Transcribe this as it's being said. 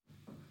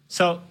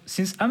So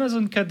since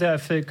Amazon cut their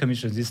affiliate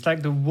commissions, it's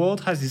like the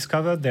world has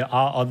discovered there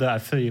are other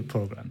affiliate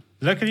programs.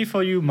 Luckily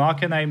for you,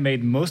 Mark and I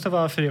made most of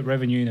our affiliate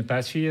revenue in the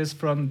past few years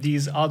from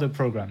these other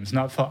programs,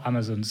 not for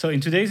Amazon. So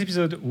in today's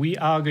episode, we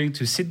are going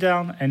to sit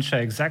down and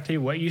share exactly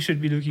what you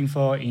should be looking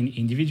for in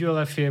individual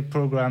affiliate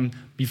programs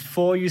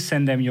before you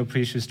send them your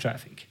precious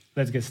traffic.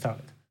 Let's get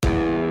started.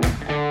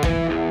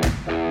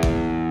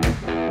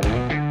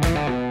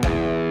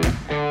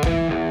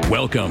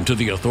 Welcome to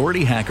the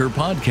Authority Hacker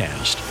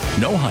Podcast.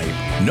 No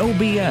hype, no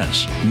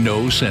BS,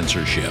 no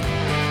censorship.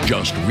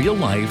 Just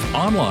real-life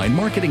online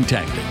marketing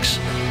tactics.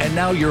 And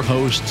now your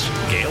hosts,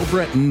 Gail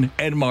Breton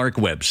and Mark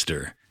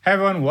Webster. Hey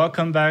everyone,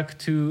 welcome back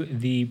to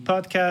the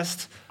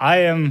podcast. I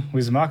am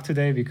with Mark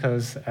today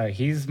because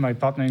he's my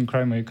partner in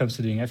crime when it comes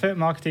to doing affiliate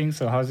marketing.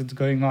 So how's it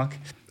going, Mark?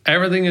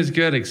 Everything is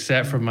good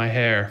except for my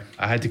hair.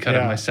 I had to cut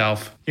it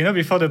myself. You know,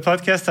 before the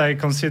podcast, I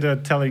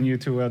considered telling you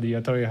to wear the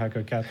Authority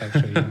Hacker cap,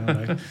 actually.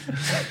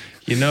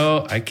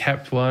 I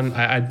kept one.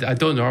 I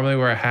don't normally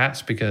wear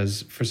hats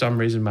because for some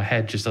reason my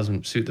head just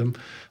doesn't suit them.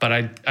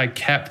 But I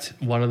kept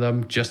one of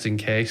them just in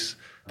case.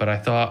 But I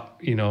thought,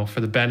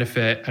 for the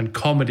benefit and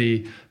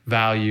comedy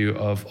value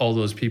of all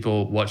those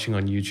people watching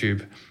on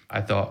YouTube, I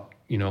thought,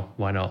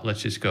 why not?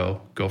 Let's just go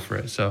for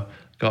it. So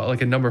got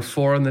like a number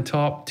 4 on the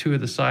top, 2 at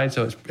the side.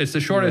 So it's the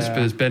shortest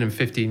it's been in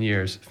 15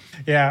 years.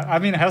 Yeah, I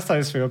mean,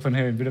 hairstylists will open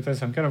here in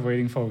Budapest. I'm kind of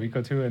waiting for a week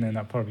or two and then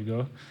I'll probably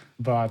go.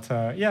 But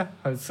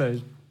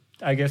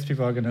I guess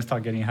people are going to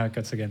start getting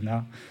haircuts again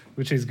now,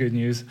 which is good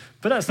news.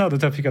 But that's not the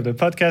topic of the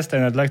podcast,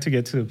 and I'd like to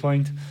get to the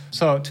point.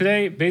 So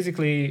today,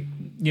 basically,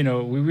 we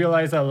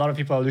realize that a lot of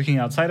people are looking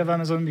outside of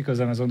Amazon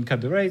because Amazon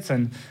cut the rates.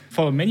 And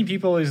for many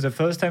people, it's the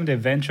first time they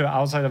venture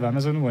outside of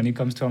Amazon when it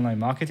comes to online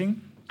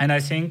marketing. And I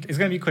think it's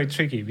going to be quite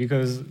tricky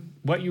because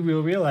what you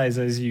will realize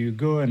as you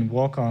go and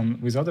work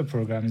on with other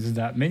programs is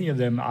that many of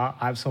them are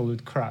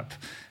absolute crap.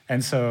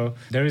 And so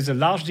there is a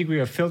large degree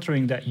of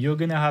filtering that you're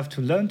going to have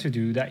to learn to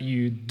do that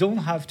you don't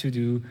have to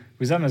do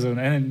with Amazon.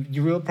 And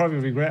you will probably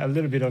regret a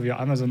little bit of your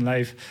Amazon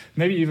life,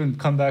 maybe even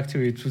come back to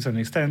it to some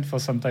extent for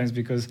sometimes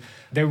because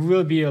there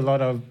will be a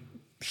lot of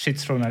shit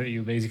thrown at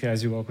you basically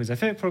as you work with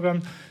affiliate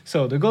program.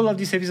 So the goal of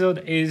this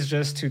episode is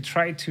just to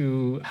try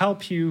to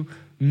help you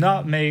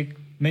not make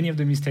many of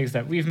the mistakes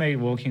that we've made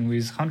working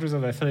with hundreds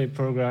of affiliate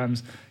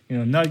programs,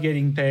 not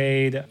getting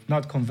paid,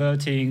 not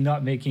converting,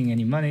 not making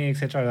any money,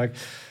 etc.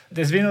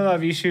 There's been a lot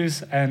of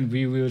issues and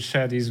we will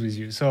share these with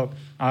you. So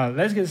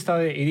let's get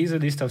started. It is a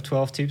list of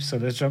 12 tips. So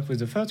let's jump with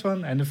the first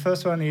one. And the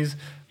first one is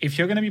if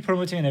you're going to be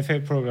promoting an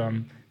affiliate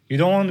program, you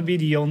don't want to be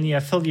the only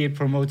affiliate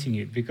promoting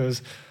it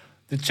because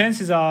the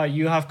chances are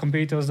you have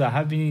competitors that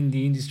have been in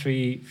the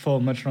industry for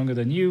much longer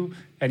than you.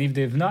 And if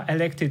they've not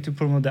elected to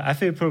promote the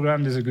affiliate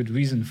program, there's a good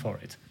reason for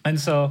it. And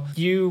so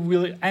you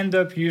will end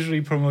up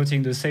usually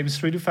promoting the same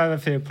 3 to 5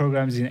 affiliate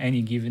programs in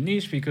any given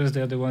niche because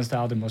they're the ones that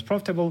are the most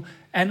profitable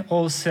and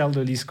all sell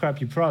the least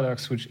crappy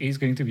products, which is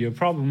going to be a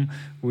problem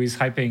with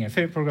high-paying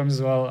affiliate programs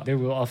as well. They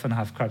will often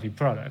have crappy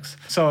products.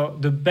 So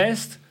the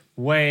best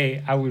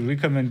way I would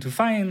recommend to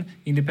find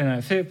independent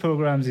affiliate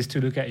programs is to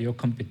look at your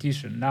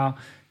competition. Now,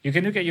 you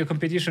can look at your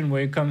competition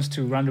where it comes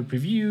to roundup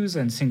reviews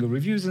and single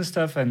reviews and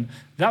stuff, and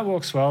that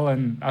works well,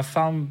 and I've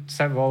found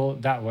several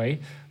that way.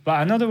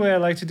 But another way I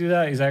like to do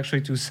that is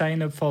actually to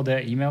sign up for their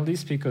email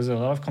list because a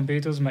lot of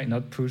competitors might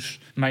not push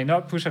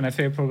an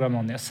affiliate program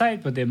on their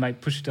site, but they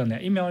might push it on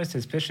their email list,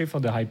 especially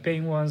for the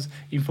high-paying ones,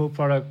 info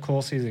product,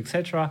 courses,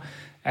 etc.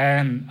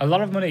 And a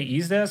lot of money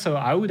is there, so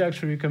I would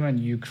actually recommend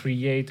you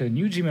create a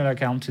new Gmail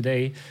account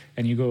today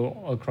and you go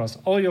across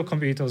all your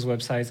competitors'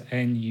 websites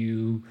and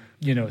you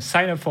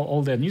sign up for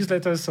all their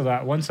newsletters so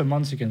that once a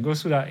month you can go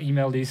through that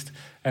email list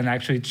and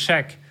actually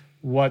check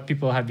what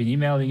people have been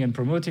emailing and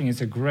promoting.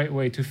 It's a great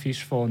way to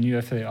fish for new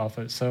affiliate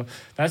offers. So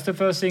that's the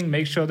first thing.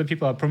 Make sure the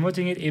people are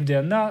promoting it. If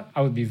they're not,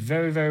 I would be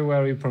very, very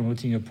wary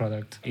promoting your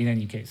product in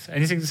any case.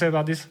 Anything to say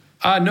about this?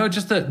 No,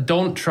 just that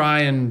don't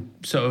try and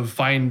sort of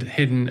find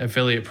hidden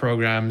affiliate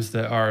programs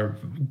that are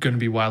going to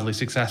be wildly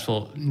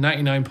successful.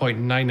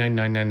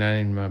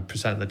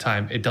 99.99999% of the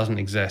time, it doesn't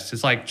exist.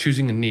 It's like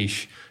choosing a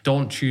niche.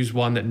 Don't choose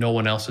one that no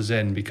one else is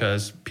in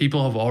because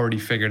people have already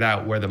figured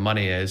out where the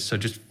money is. So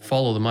just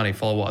follow the money,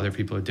 follow what other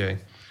people are doing.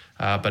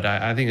 But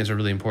I think it's a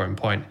really important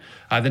point.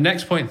 The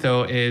next point,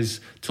 though, is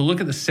to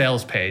look at the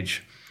sales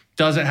page.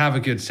 Does it have a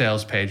good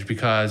sales page?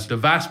 Because the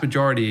vast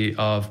majority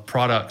of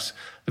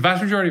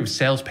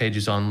sales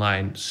pages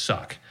online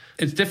suck.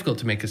 It's difficult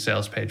to make a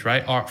sales page,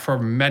 right? Or for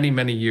many,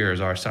 many years,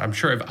 I'm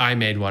sure if I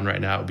made one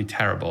right now, it would be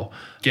terrible.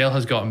 Gail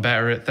has gotten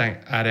better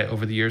at it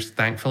over the years,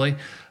 thankfully.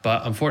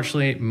 But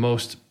unfortunately,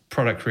 most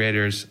product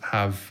creators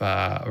or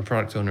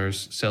product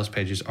owners' sales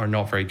pages are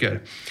not very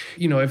good.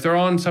 If they're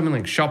on something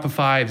like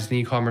Shopify, if it's an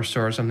e-commerce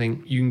store or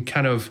something, you can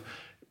kind of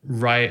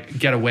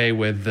get away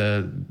with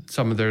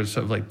some of their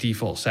sort of like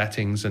default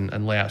settings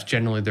and layouts.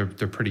 Generally,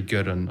 they're pretty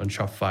good on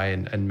Shopify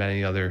and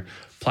many other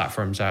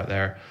platforms out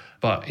there.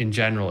 But in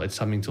general, it's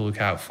something to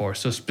look out for.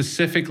 So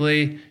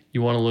specifically,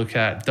 you want to look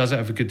at, does it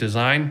have a good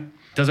design?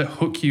 Does it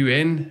hook you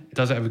in?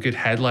 Does it have a good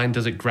headline?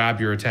 Does it grab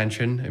your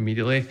attention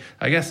immediately?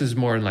 I guess this is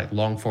more in like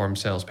long form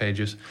sales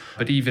pages.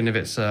 But even if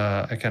it's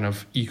a kind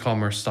of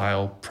e-commerce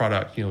style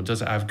product,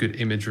 does it have good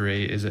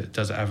imagery?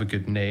 Does it have a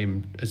good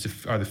name?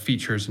 Are the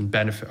features and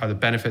are the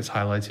benefits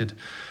highlighted?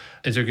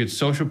 Is there good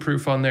social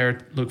proof on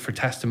there? Look for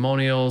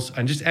testimonials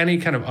and just any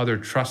kind of other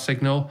trust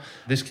signal.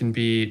 This can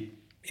be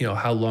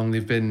how long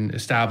they've been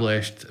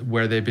established,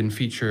 where they've been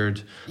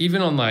featured.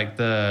 Even on like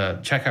the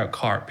checkout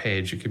cart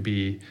page, it could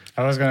be...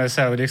 I was going to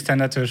say, I would extend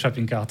that to a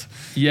shopping cart.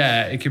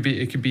 Yeah, it could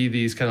be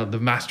these kind of the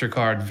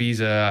MasterCard,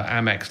 Visa,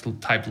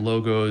 Amex type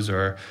logos,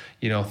 or,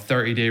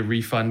 30-day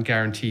refund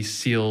guarantee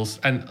seals.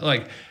 And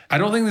like, I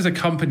don't think there's a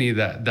company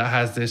that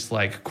has this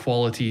like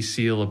quality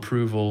seal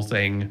approval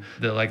thing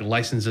that like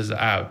licenses it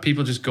out.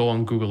 People just go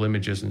on Google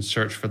Images and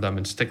search for them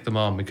and stick them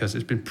on because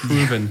it's been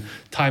proven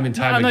time and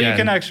time again. No,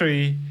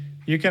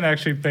 you can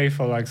actually pay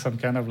for like some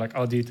kind of like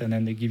audit and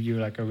then they give you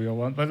like a real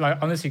one. But like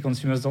honestly,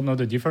 consumers don't know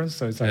the difference.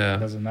 So it's like, It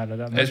doesn't matter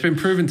that much. It's been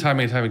proven time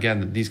and time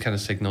again that these kind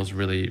of signals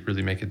really,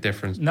 really make a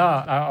difference. No,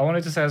 I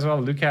wanted to say as well,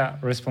 look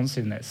at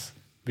responsiveness,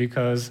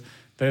 because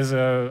there's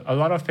a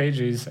lot of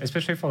pages,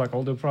 especially for like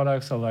older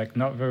products or like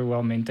not very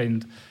well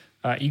maintained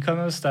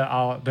e-commerce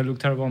that look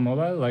terrible on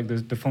mobile. Like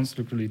the fonts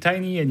look really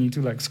tiny and you need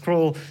to like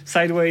scroll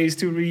sideways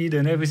to read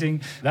and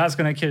everything. That's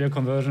going to kill your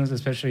conversions,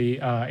 especially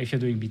if you're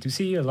doing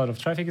B2C. A lot of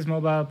traffic is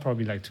mobile,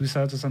 probably like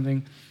 2/3 or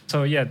something.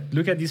 So yeah,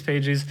 look at these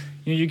pages.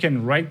 You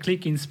can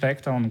right-click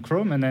inspect on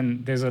Chrome, and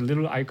then there's a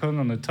little icon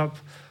on the top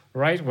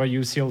right where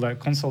you see all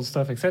that console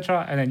stuff,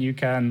 etc. And then you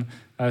can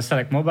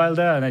select mobile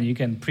there, and then you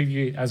can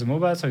preview it as a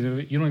mobile, so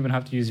you don't even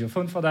have to use your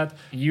phone for that.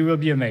 You will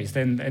be amazed.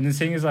 And the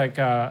thing is, like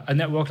a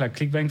network like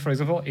ClickBank, for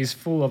example, is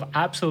full of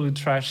absolute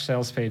trash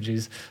sales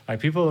pages. Like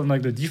people on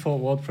like the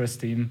default WordPress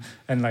theme,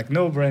 and like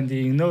no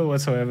branding, no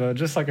whatsoever,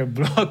 just like a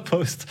blog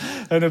post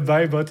and a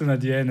buy button at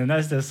the end, and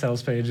that's their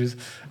sales pages.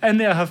 And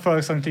they have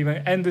products on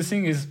ClickBank. And the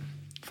thing is,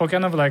 for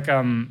kind of like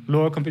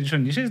lower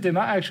competition niches, they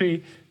might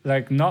actually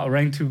like not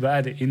rank too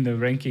bad in the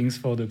rankings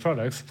for the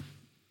products.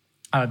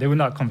 They will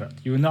not convert.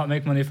 You will not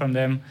make money from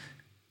them.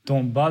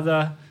 Don't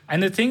bother.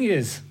 And the thing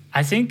is,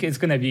 I think it's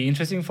going to be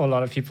interesting for a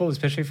lot of people,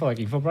 especially for like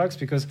info products,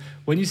 because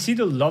when you see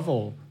the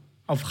level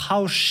of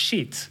how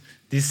shit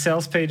these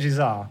sales pages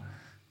are,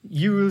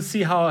 you will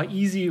see how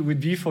easy it would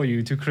be for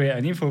you to create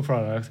an info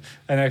product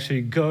and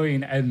actually go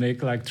in and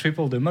make like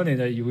triple the money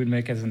that you would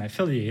make as an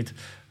affiliate,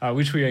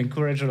 which we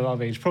encourage a lot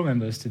of Age Pro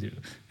members to do.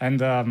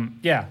 And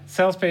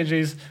sales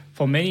pages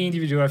for many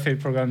individual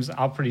affiliate programs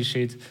are pretty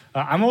shit.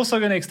 I'm also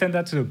going to extend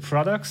that to the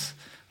products.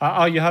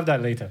 You have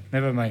that later.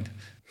 Never mind.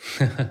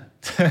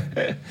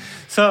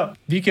 So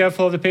be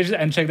careful of the pages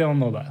and check them on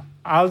mobile.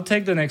 I'll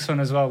take the next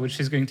one as well, which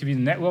is going to be the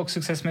network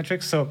success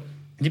metrics. So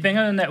depending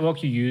on the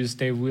network you use,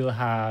 they will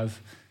have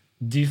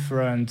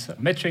different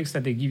metrics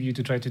that they give you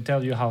to try to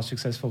tell you how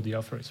successful the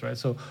offer is, right?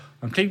 So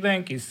on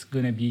ClickBank, it's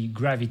going to be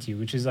gravity,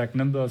 which is like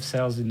number of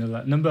sales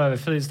number of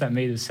affiliates that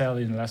made a sale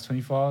in the last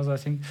 24 hours, I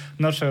think.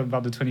 I'm not sure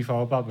about the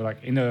 24-hour part, but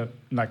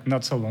like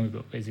not so long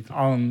ago, basically.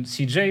 On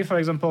CJ, for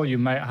example, you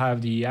might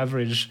have the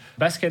average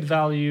basket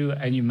value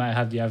and you might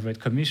have the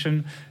average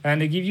commission, and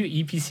they give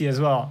you EPC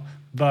as well.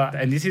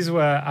 And this is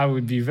where I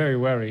would be very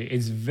wary.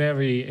 It's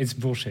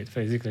bullshit,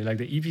 basically. Like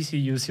the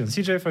EPC you see on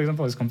CJ, for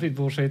example, is complete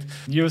bullshit.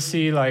 You'll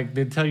see like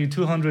they tell you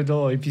 $200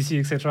 EPC,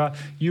 etc.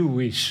 You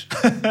wish.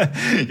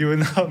 You will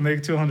not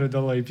make $200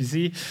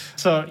 EPC.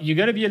 So you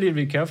got to be a little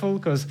bit careful,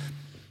 because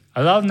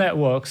a lot of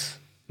networks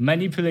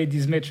manipulate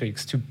these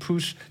metrics to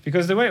push,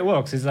 because the way it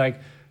works is like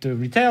the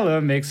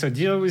retailer makes a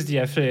deal with the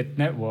affiliate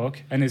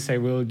network and they say,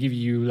 we'll give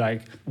you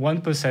like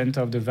 1%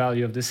 of the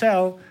value of the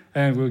sale,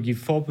 and we'll give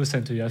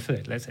 4% to your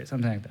affiliate, let's say,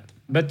 something like that.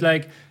 But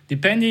like,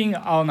 depending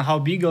on how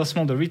big or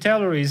small the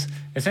retailer is,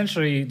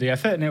 essentially the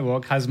affiliate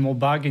network has more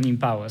bargaining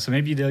power. So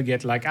maybe they'll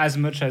get like as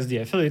much as the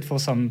affiliate for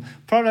some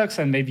products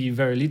and maybe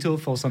very little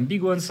for some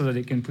big ones, so that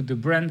they can put the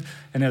brand,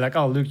 and they're like,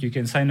 oh, look, you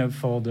can sign up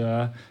for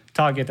the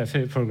Target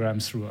affiliate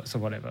programs through us or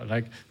whatever.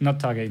 Like, not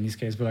Target in this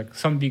case, but like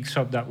some big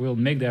shop that will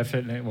make the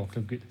affiliate network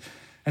look good.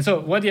 And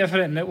so what the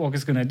affiliate network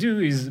is going to do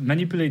is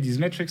manipulate these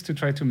metrics to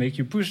try to make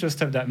you push the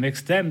stuff that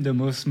makes them the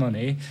most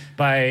money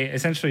by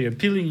essentially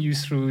appealing you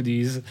through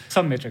these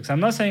some metrics. I'm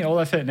not saying all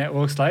affiliate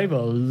networks lie, but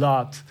a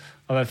lot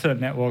of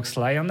affiliate networks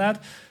lie on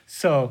that.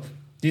 So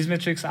these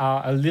metrics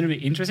are a little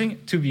bit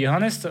interesting. To be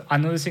honest,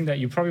 another thing that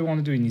you probably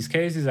want to do in this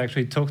case is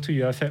actually talk to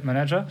your affiliate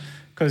manager,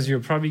 because you'll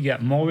probably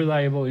get more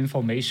reliable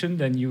information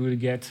than you will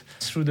get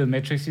through the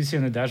metrics you see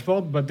on the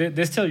dashboard, but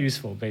they're still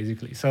useful,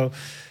 basically. So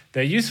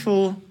they're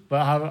useful,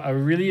 but have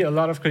a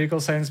lot of critical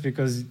sense,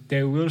 because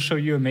they will show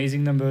you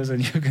amazing numbers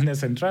and you're going to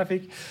send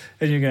traffic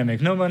and you're going to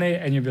make no money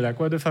and you'll be like,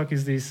 what the fuck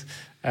is this?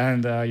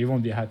 And you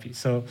won't be happy.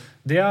 So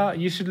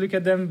you should look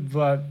at them,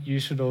 but you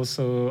should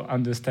also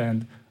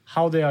understand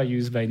how they are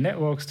used by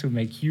networks to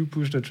make you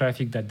push the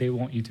traffic that they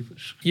want you to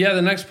push. Yeah,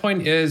 the next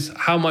point is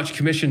how much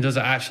commission does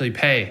it actually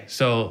pay?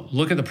 So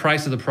look at the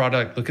price of the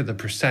product, look at the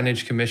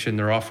percentage commission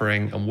they're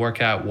offering, and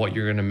work out what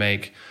you're going to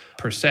make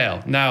per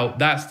sale. Now,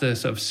 that's the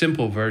sort of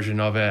simple version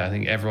of it. I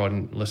think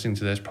everyone listening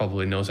to this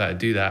probably knows how to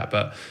do that,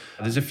 but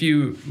there's a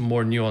few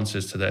more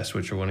nuances to this,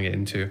 which I want to get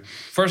into.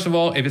 First of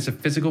all, if it's a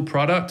physical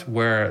product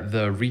where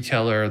the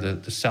retailer,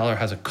 the seller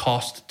has a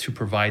cost to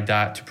provide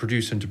that, to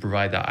produce and to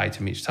provide that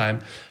item each time,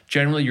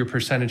 generally your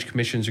percentage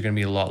commissions are going to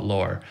be a lot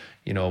lower.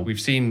 You know,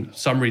 we've seen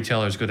some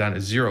retailers go down to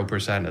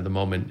 0% at the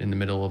moment in the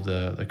middle of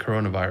the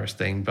coronavirus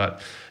thing, but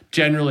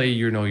generally,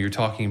 you're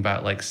talking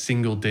about like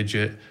single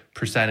digit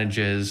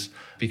percentages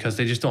because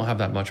they just don't have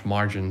that much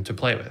margin to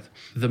play with.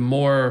 The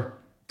more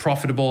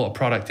profitable a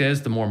product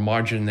is, the more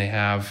margin they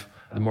have,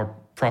 the more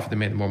profit they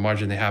make, the more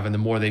margin they have, and the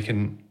more they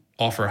can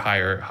offer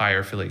higher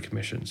affiliate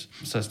commissions.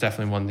 So that's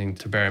definitely one thing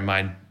to bear in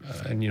mind.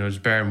 And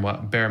just bear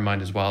in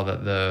mind as well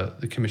that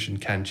the commission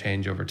can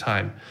change over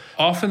time.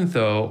 Often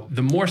though,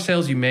 the more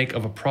sales you make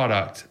of a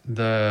product,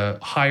 the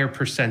higher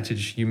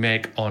percentage you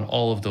make on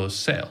all of those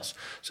sales.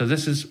 So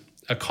this is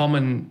a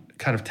common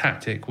kind of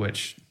tactic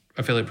which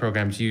affiliate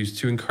programs use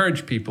to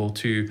encourage people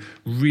to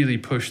really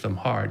push them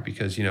hard,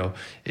 because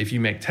if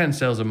you make 10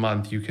 sales a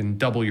month, you can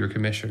double your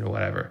commission or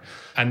whatever,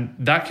 and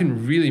that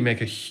can really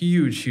make a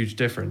huge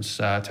difference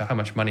to how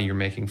much money you're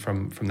making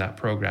from that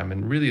program,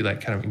 and really like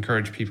kind of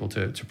encourage people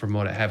to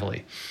promote it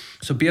heavily.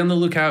 So be on the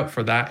lookout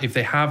for that. If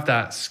they have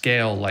that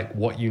scale, like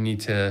what you need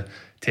to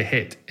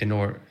hit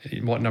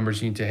what numbers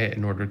you need to hit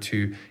in order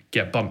to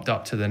get bumped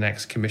up to the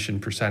next commission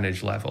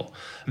percentage level.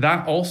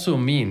 That also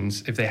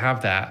means if they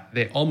have that,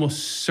 they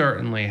almost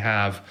certainly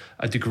have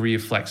a degree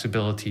of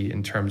flexibility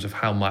in terms of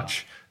how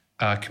much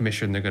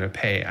commission they're going to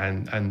pay,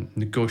 and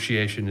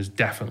negotiation is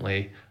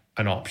definitely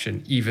an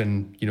option,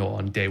 even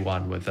on day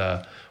one with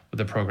a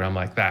program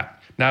like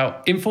that.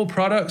 Now, info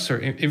products or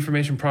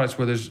information products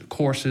where there's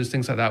courses,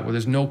 things like that, where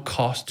there's no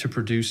cost to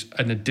produce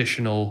an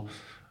additional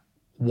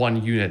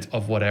 1 unit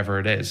of whatever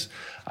it is,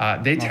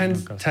 they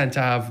tend to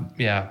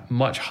have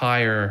much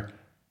higher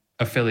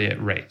affiliate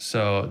rates.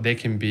 So they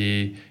can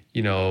be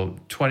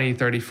 20,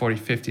 30, 40,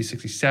 50,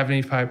 60,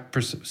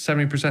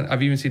 70%.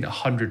 I've even seen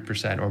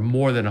 100% or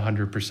more than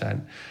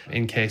 100%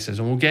 in cases.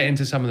 And we'll get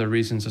into some of the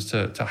reasons as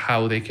to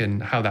how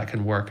that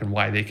can work and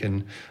why they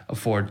can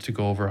afford to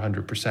go over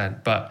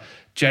 100%. But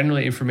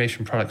generally,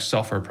 information products,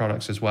 software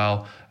products as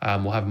well,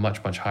 will have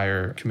much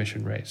higher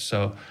commission rates.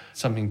 So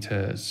something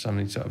to sort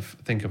of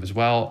think of as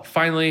well.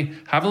 Finally,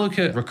 have a look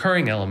at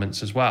recurring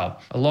elements as well.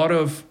 A lot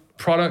of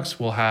products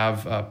will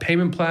have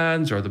payment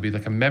plans, or there'll be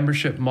like a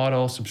membership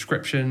model,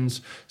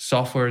 subscriptions,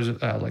 software as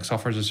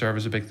a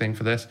service, a big thing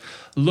for this.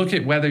 Look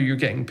at whether you're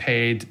getting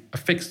paid a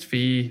fixed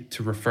fee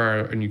to refer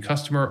a new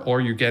customer, or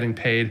you're getting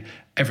paid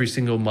every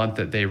single month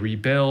that they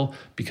rebill,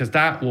 because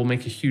that will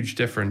make a huge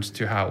difference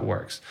to how it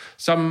works.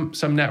 Some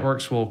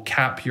networks will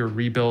cap your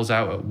rebills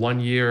out at 1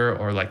 year,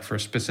 or like for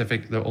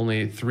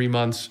only 3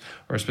 months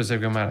or a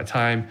specific amount of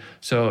time.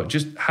 So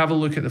just have a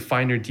look at the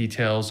finer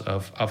details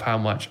of how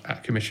much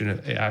commission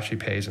it actually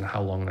pays and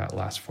how long that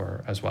lasts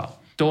for as well.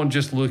 Don't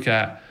just look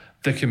at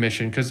the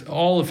commission, because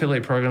all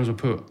affiliate programs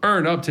will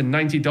earn up to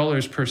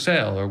 $90 per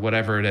sale or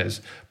whatever it is.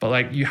 But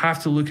like, you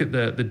have to look at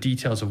the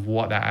details of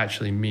what that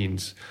actually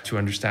means to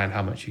understand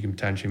how much you can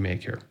potentially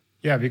make here.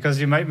 Yeah,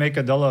 because you might make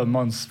 $1 a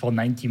month for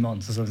 90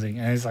 months or something.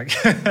 And it's like,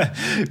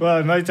 well,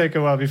 it might take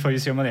a while before you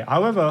see your money.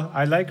 However,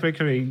 I like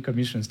recurring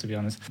commissions, to be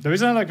honest. The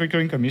reason I like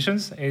recurring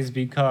commissions is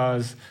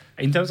because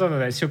in terms of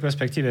a SEO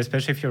perspective,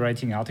 especially if you're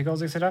writing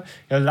articles, etc.,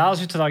 it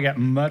allows you to target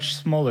much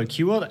smaller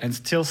keyword and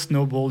still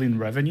snowball in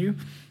revenue.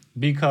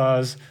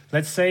 Because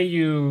let's say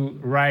you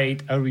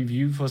write a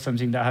review for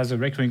something that has a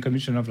recurring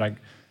commission of like,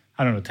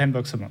 I don't know,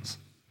 $10 a month.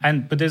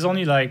 But there's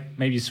only like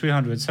maybe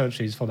 300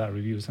 searches for that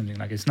review or something.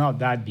 Like, it's not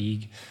that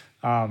big.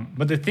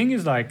 But the thing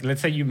is, like,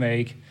 let's say you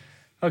make,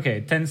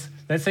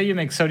 let's say you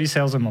make 30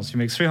 sales a month. You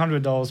make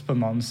 $300 per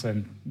month,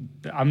 and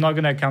I'm not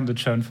going to count the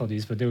churn for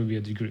this, but there will be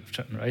a degree of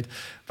churn, right?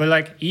 But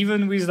like,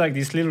 even with like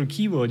this little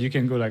keyword, you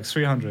can go like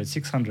 300,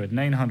 600,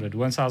 900,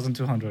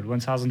 1,200,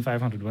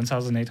 1,500,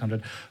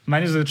 1,800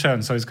 minus the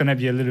churn. So it's going to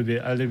be a little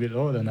bit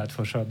lower than that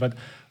for sure. But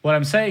what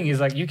I'm saying is,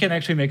 like, you can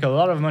actually make a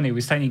lot of money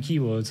with tiny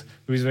keywords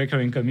with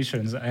recurring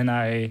commissions. And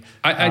I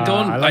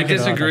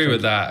disagree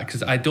with that,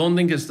 because I don't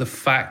think it's the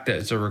fact that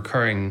it's a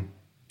recurring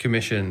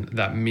commission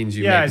that means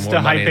you make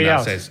more money in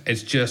that sense.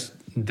 It's just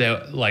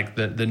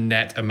the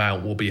net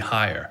amount will be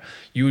higher.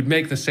 You would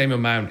make the same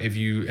amount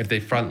if they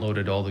front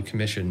loaded all the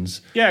commissions.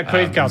 Yeah,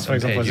 credit cards, for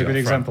example, is a good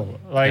example.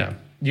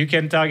 You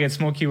can target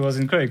small keywords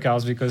in credit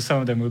cards because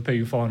some of them will pay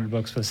you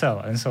 $400 per sale,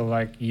 and so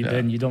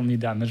then you don't need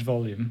that much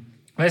volume.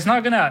 But it's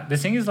not gonna. The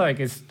thing is, like,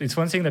 it's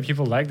one thing that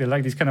people like. They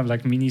like this kind of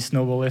like mini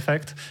snowball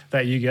effect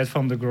that you get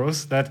from the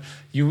growth. That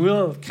you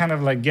will kind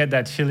of like get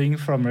that feeling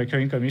from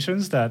recurring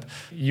commissions that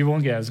you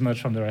won't get as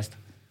much from the rest.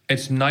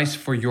 It's nice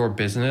for your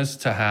business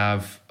to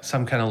have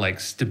some kind of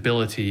like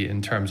stability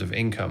in terms of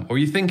income, or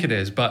you think it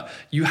is, but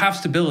you have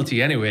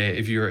stability anyway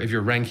if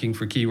you're ranking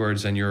for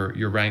keywords and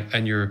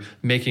you're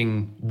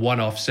making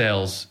one-off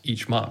sales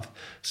each month.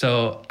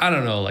 So I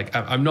don't know, like,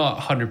 I'm not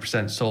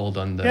 100% sold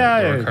on the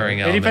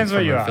recurring element from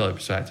an affiliate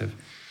perspective.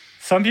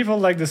 some people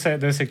like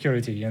the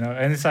security, you know,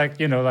 and it's like,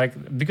 you know,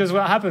 like, because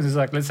what happens is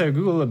like, let's say a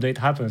Google update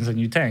happens and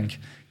you tank,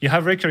 you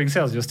have recurring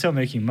sales, you're still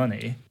making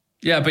money.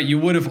 Yeah, but you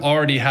would have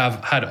already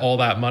had all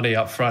that money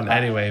up front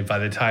anyway by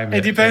the time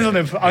it depends on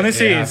the,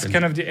 honestly, it's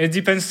kind of, it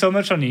depends so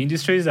much on the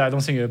industries that I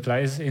don't think it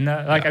applies in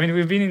that. Like, I mean,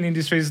 we've been in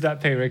industries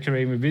that pay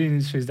recurring, we've been in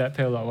industries that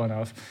pay a lot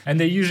one-off, and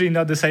they're usually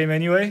not the same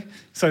anyway.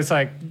 So it's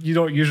like, you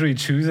don't usually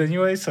choose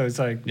anyway. So it's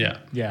like,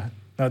 yeah.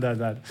 Not that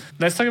bad.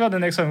 Let's talk about the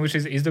next one, which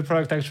is the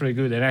product actually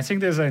good? And I think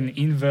there's an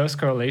inverse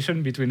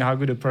correlation between how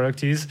good a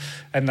product is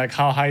and like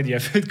how high the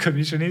affiliate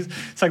commission is.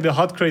 It's like the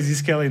hot crazy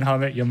scale in How I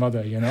Met Your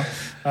Mother, you know?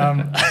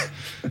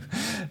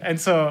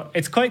 And so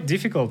it's quite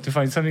difficult to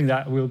find something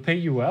that will pay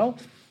you well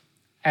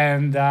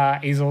and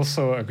is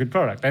also a good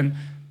product. And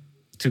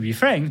to be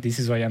frank, this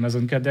is why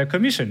Amazon cut their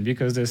commission,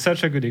 because there's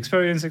such a good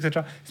experience,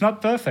 etc. It's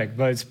not perfect,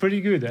 but it's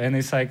pretty good. And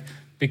it's like,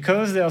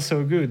 because they are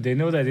so good, they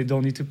know that they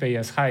don't need to pay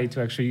as high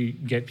to actually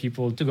get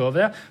people to go over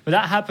there. But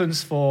that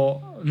happens for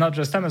not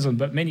just Amazon,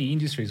 but many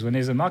industries. When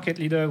there's a market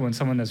leader, when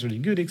someone is really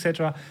good,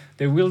 etc.,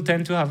 they will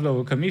tend to have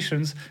lower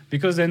commissions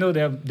because they know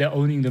they're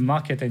owning the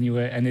market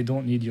anyway, and they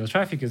don't need your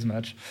traffic as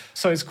much.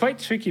 So it's quite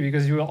tricky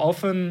because you will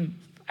often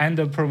end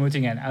up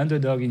promoting an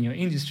underdog in your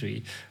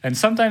industry. And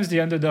sometimes the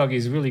underdog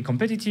is really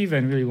competitive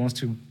and really wants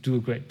to do a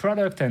great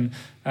product, and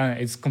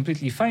it's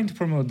completely fine to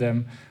promote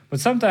them. But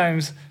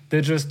sometimes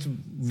they're just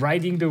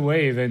riding the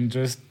wave and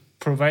just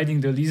providing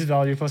the least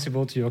value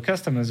possible to your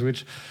customers,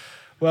 which,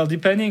 well,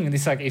 depending,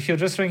 it's like if you're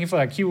just ranking for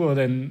that keyword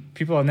and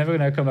people are never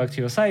going to come back to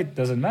your site,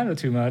 doesn't matter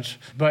too much.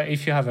 But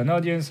if you have an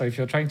audience or if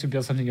you're trying to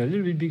build something a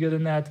little bit bigger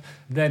than that,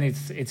 then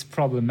it's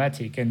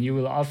problematic. And you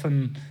will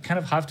often kind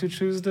of have to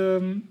choose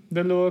the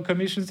lower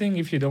commission thing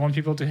if you don't want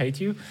people to hate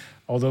you.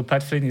 Although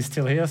Pat Flynn is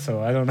still here,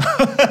 so I don't know.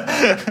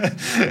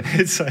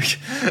 It's like,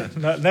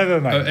 never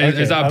mind.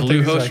 Is that a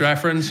Bluehost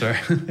reference? Or?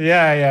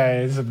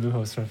 Yeah, it's a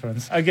Bluehost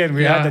reference. Again,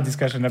 we had that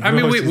discussion. That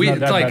Bluehost is not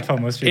that bad for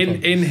most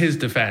people. In his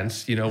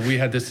defense, you know, we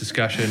had this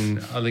discussion,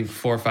 I think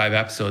 4 or 5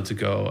 episodes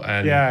ago,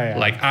 and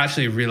like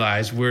actually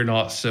realized we're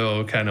not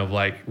so kind of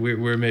like,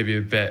 we're maybe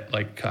a bit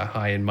like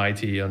high and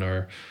mighty on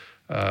our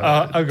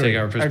take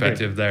our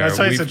perspective there.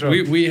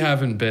 We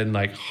haven't been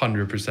like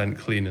 100%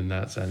 clean in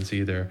that sense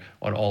either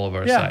on all of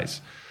our sites.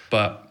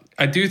 But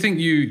I do think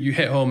you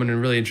hit home on a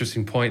really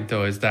interesting point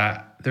though, is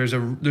that there's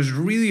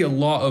really a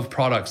lot of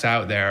products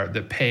out there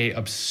that pay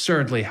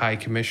absurdly high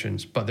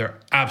commissions, but they're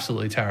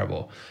absolutely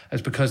terrible.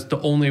 It's because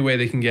the only way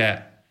they can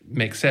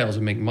make sales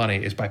and make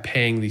money is by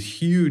paying these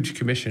huge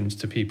commissions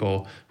to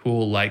people who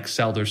will like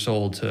sell their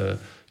soul to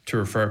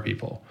refer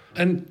people.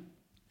 And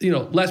you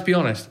know, let's be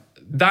honest,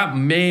 that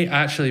may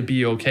actually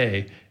be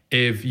okay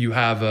if you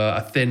have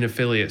a thin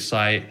affiliate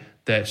site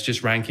that's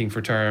just ranking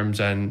for terms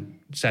and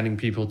sending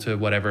people to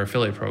whatever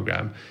affiliate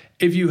program.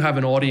 If you have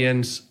an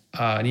audience,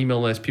 an email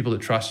list, people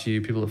that trust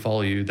you, people that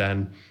follow you,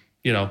 then,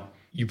 you know,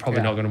 you're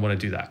probably not going to want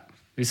to do that.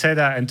 We say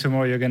that, and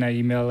tomorrow you're going to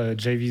email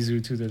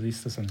JVZoo to the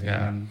list or something.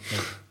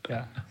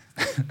 Yeah.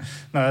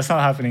 No, that's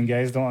not happening,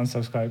 guys. Don't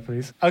unsubscribe,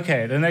 please.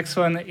 Okay, the next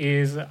one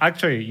is...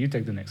 Actually, you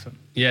take the next one.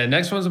 Yeah,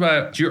 next one's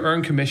about, do you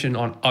earn commission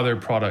on other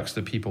products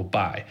that people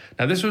buy?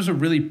 Now, this was a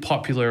really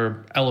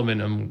popular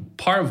element and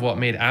part of what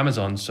made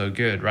Amazon so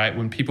good, right?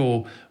 When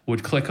people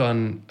would click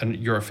on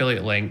your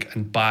affiliate link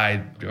and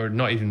buy, or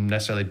not even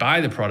necessarily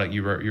buy the product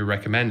you're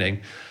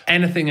recommending,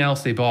 anything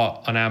else they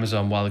bought on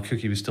Amazon while the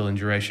cookie was still in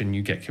duration,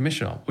 you get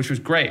commission on, which was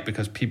great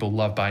because people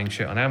love buying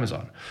shit on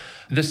Amazon.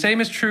 The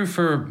same is true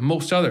for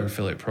most other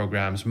affiliate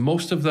programs.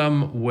 Most of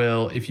them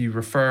will, if you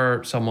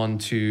refer someone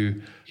to,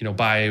 you know,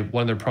 buy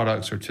one of their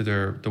products or to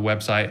the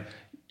website,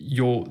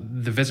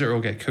 the visitor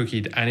will get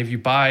cookied. And if you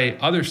buy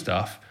other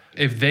stuff,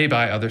 if they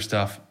buy other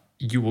stuff,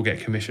 you will get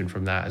commission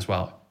from that as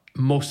well.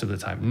 Most of the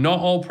time. Not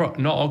all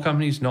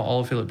companies, not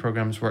all affiliate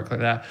programs work like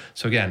that.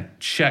 So again,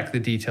 check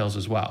the details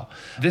as well.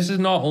 This is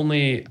not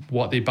only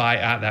what they buy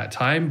at that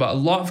time, but a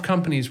lot of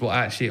companies will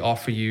actually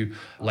offer you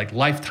like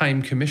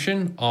lifetime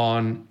commission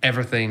on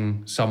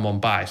everything someone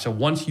buys. So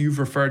once you've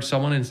referred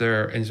someone into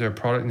their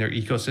product, in their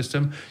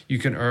ecosystem, you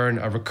can earn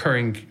a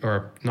recurring,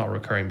 or not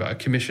recurring, but a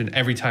commission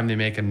every time they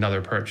make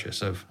another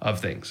purchase of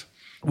things.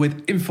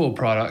 With info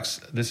products,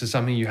 this is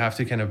something you have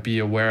to kind of be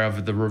aware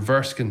of. The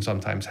reverse can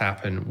sometimes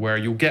happen, where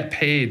you'll get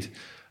paid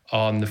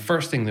on the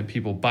first thing that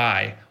people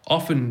buy,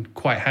 often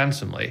quite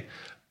handsomely,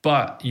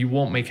 but you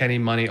won't make any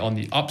money on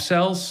the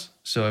upsells.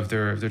 So if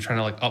they're trying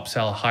to like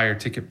upsell a higher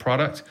ticket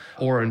product,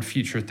 or in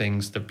future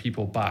things that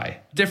people buy.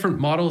 Different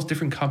models,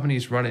 different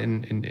companies run it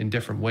in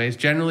different ways.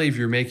 Generally, if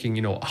you're making,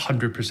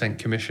 100%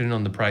 commission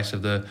on the price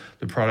of the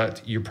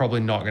product, you're probably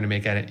not going to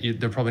make any,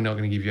 they're probably not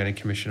going to give you any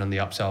commission on the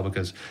upsell,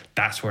 because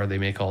that's where they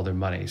make all their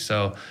money.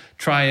 So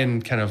try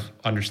and kind of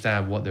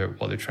understand what they're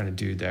trying to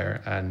do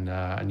there.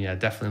 And yeah,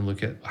 definitely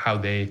look at how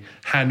they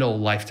handle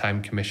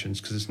lifetime commissions,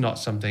 because it's not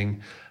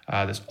something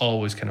that's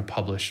always kind of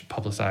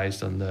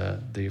publicized on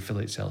the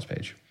affiliate sales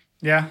page.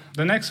 Yeah.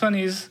 The next one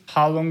is,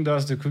 how long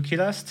does the cookie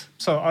last?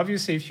 So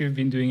obviously, if you've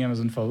been doing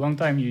Amazon for a long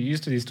time, you're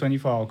used to this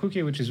 24-hour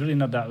cookie, which is really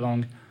not that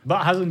long.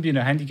 but hasn't been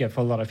a handicap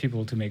for a lot of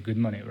people to make good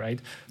money, right?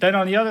 Then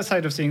on the other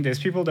side of things, there's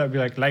people that be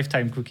like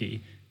lifetime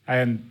cookie.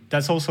 And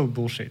that's also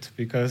bullshit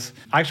because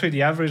actually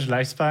the average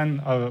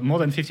lifespan of more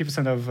than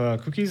 50%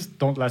 of cookies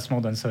don't last more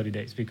than 30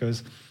 days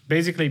because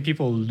basically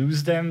people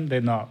lose them.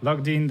 They're not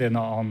logged in. They're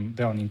on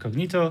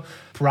incognito.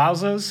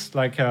 Browsers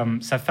like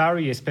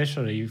Safari,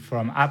 especially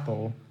from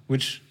Apple,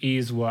 which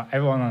is what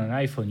everyone on an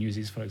iPhone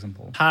uses, for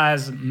example,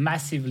 has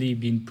massively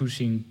been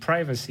pushing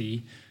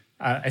privacy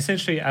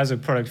essentially as a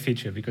product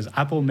feature because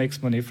Apple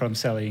makes money from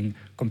selling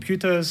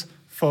computers,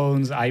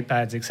 phones,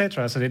 iPads,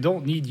 etc. So they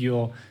don't need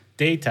your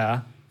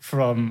data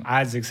from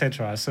ads,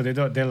 etc. So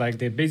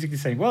they're basically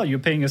saying, well, you're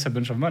paying us a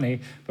bunch of money,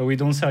 but we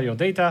don't sell your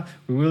data.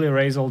 We will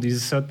erase all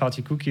these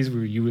third-party cookies.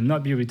 You will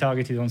not be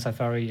retargeted on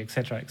Safari,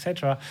 etc.,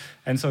 etc.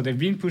 And so they've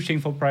been pushing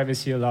for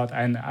privacy a lot.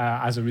 And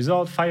as a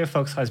result,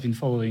 Firefox has been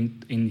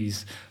following in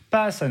this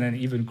path, and then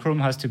even Chrome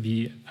has to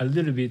be a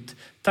little bit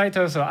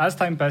tighter. So as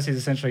time passes,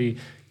 essentially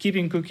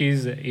keeping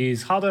cookies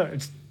is harder.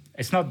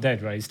 It's not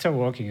dead, right? It's still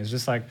working. It's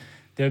just like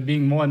they're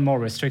being more and more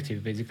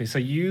restrictive, basically.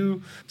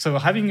 So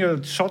having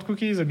a short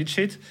cookie is a bit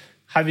shit.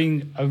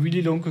 Having a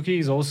really long cookie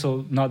is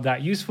also not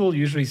that useful.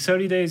 Usually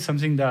 30 days,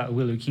 something that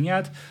we're looking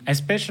at,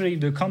 especially if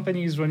the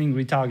company is running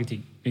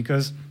retargeting.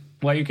 Because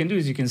what you can do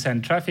is you can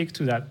send traffic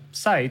to that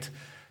site,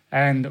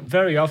 and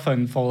very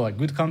often for like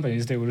good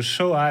companies, they will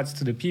show ads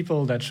to the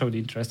people that showed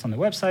interest on the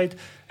website.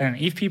 And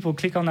if people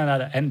click on that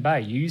ad and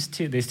buy,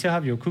 they still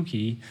have your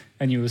cookie,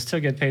 and you will still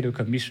get paid a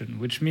commission,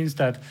 which means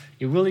that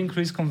it will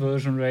increase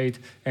conversion rate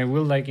and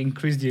will like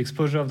increase the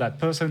exposure of that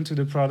person to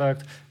the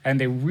product, and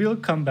they will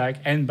come back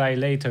and buy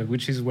later,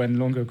 which is when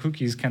longer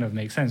cookies kind of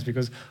make sense,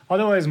 because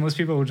otherwise most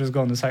people will just go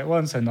on the site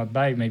once and not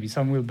buy. Maybe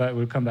some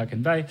will come back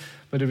and buy,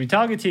 but the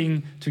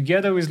retargeting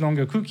together with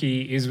longer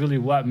cookie is really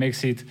what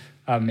makes it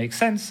make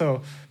sense.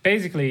 So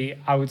basically,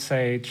 I would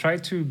say try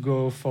to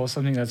go for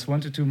something that's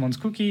 1 to 2 months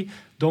cookie.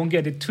 Don't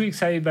get it too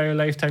excited by a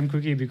lifetime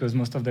cookie because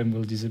most of them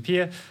will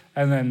disappear.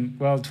 And then,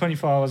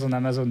 24 hours on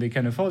Amazon, they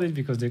can afford it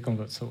because they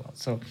convert so well.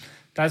 So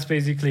that's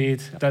basically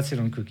it. That's it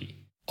on cookie.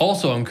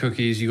 Also on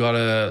cookies, you got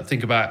to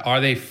think about,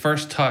 are they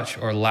first touch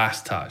or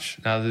last touch?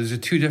 Now, there's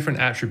two different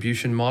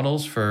attribution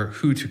models for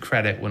who to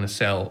credit when a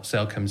sale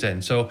comes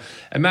in. So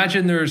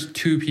imagine there's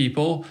two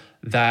people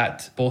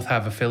that both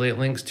have affiliate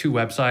links, two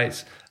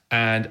websites,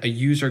 and a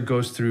user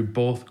goes through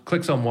both,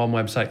 clicks on one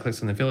website,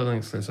 clicks on the affiliate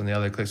link, clicks on the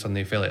other, clicks on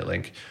the affiliate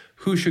link.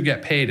 Who should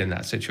get paid in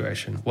that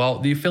situation? Well,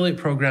 the affiliate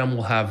program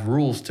will have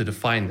rules to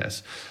define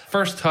this.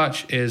 First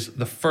touch is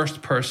the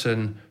first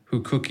person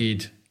who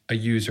cookied a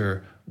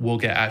user will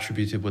get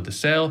attributed with the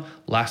sale.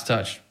 Last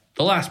touch,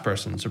 the last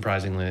person,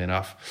 surprisingly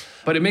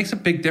enough. But it makes a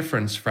big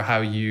difference for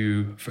how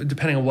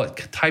depending on what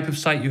type of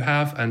site you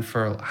have and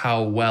for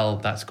how well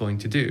that's going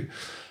to do.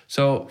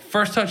 So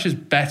first touch is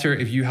better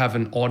if you have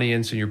an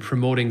audience and you're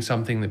promoting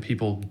something that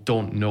people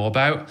don't know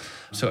about.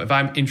 So if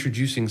I'm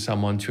introducing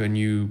someone to a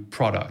new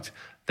product,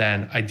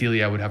 then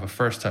ideally I would have a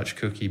first touch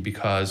cookie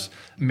because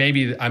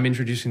maybe I'm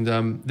introducing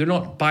them. They're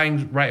not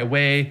buying right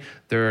away.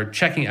 They're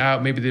checking it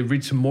out. Maybe they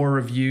read some more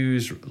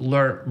reviews,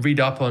 read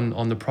up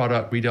on the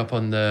product, read up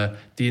on the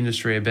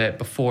industry a bit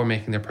before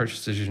making their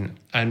purchase decision.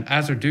 And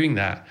as they're doing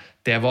that,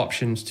 they have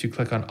options to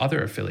click on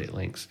other affiliate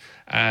links.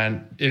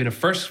 And in a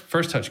first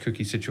touch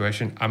cookie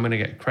situation, I'm going to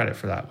get credit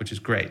for that, which is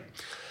great.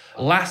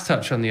 Last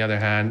touch, on the other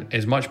hand,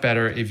 is much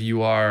better if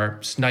you are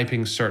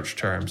sniping search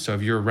terms. So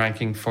if you're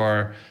ranking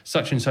for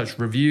such and such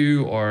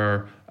review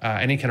or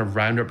any kind of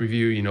roundup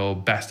review,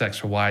 best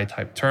X or Y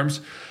type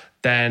terms,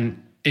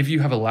 then if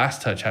you have a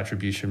last touch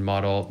attribution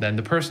model, then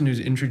the person who's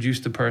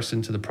introduced the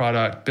person to the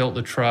product, built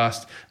the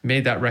trust,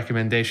 made that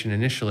recommendation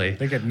initially,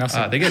 they get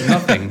nothing. They get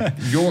nothing.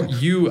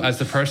 You as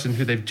the person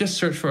who they've just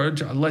searched for,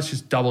 let's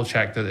just double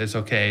check that it's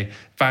okay,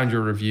 found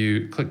your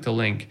review, click the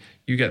link,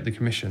 you get the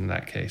commission in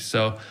that case.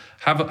 So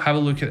have a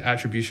look at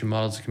attribution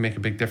models. It can make a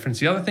big difference.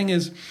 The other thing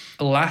is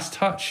a last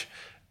touch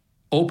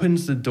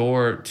opens the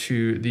door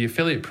to the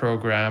affiliate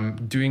program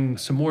doing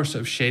some more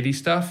sort of shady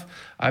stuff.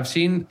 I've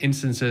seen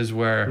instances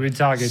where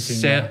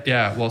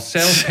retargeting.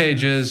 Sales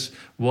pages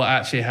will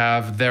actually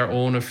have their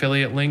own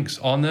affiliate links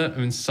on it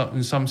in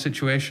some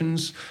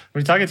situations.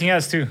 Retargeting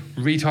ads too.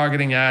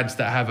 Retargeting ads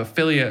that have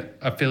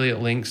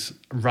affiliate links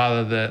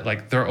rather than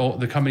like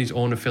the company's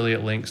own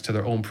affiliate links to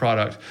their own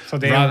product. So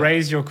they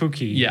erase your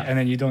cookie, and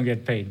then you don't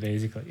get paid,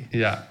 basically.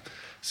 Yeah.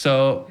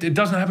 So it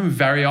doesn't happen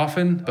very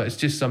often, but it's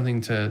just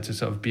something to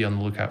sort of be on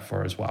the lookout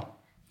for as well.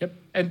 Yep.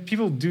 And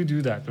people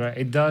do that, right?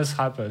 It does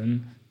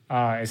happen.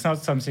 It's not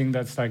something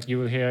that's like you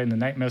will hear in the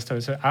nightmare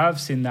story. So I've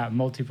seen that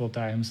multiple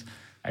times.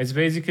 It's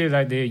basically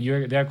like they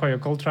acquire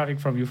cold traffic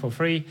from you for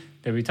free.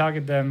 They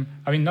retarget them.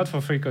 I mean, not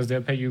for free because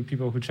they'll pay you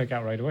people who check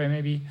out right away,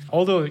 maybe.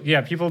 Although,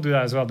 people do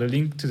that as well. The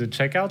link to the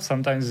checkout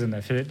sometimes is an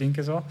affiliate link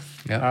as well.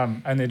 Yeah.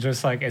 And they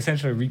just like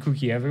essentially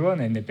re-cookie everyone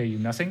and they pay you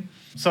nothing.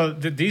 So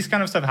these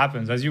kind of stuff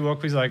happens. As you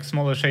work with like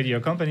smaller, shadier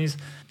companies,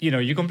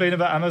 you complain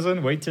about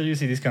Amazon, wait till you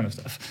see this kind of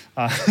stuff.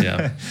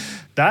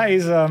 That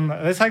is,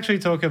 let's actually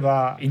talk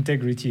about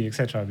integrity,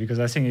 etc., because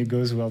I think it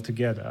goes well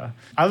together.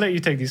 I'll let you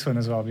take this one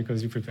as well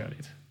because you prepared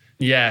it.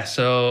 Yeah,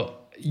 so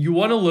you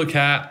want to look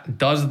at,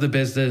 does the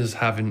business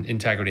have an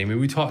integrity? I mean,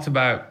 we talked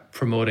about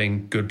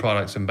promoting good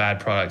products and bad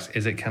products.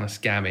 Is it kind of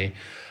scammy?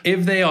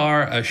 If they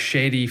are a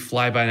shady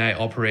fly-by-night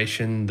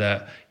operation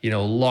that,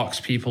 locks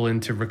people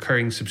into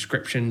recurring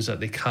subscriptions that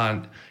they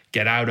can't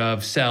get out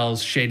of,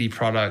 sells shady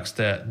products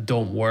that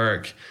don't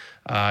work,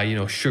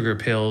 sugar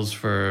pills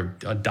for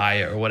a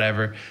diet or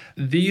whatever,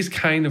 these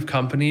kind of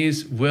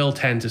companies will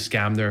tend to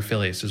scam their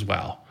affiliates as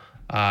well.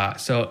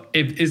 So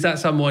is that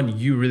someone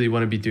you really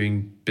want to be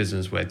doing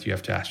business with? You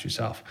have to ask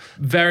yourself.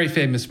 Very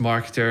famous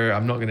marketer.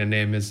 I'm not going to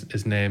name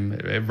his name.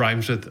 It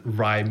rhymes with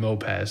Rai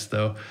Mopez,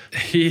 though.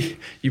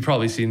 You've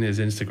probably seen his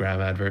Instagram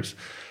adverts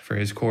for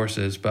his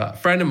courses. But a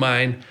friend of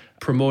mine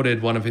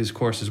promoted one of his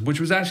courses, which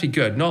was actually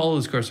good. Not all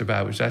his courses are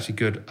bad, which was actually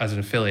good as an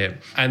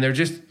affiliate. And they're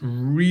just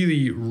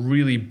really,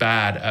 really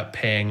bad at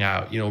paying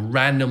out.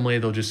 Randomly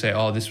they'll just say,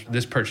 oh,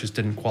 this purchase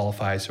didn't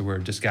qualify, so we're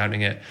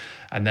discounting it.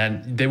 And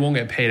then they won't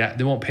get paid.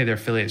 They won't pay their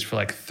affiliates for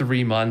like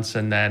 3 months.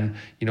 And then,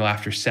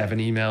 after 7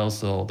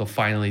 emails, they'll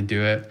finally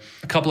do it.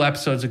 A couple of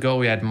episodes ago,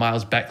 we had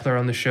Miles Beckler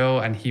on the show,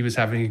 and he was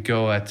having a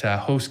go at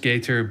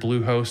HostGator,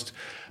 Bluehost,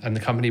 and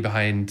the company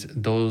behind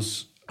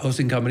those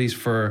hosting companies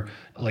for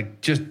like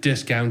just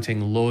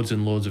discounting loads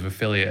and loads of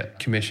affiliate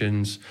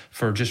commissions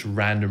for just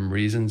random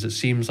reasons. It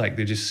seems like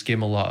they just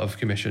skim a lot of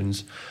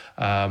commissions,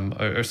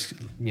 or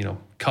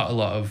cut a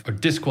lot of, or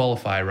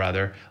disqualify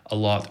rather, a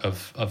lot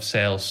of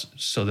sales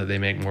so that they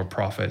make more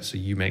profit, so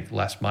you make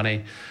less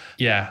money.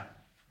 Yeah,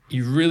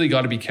 you really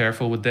got to be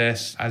careful with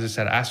this. As I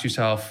said, ask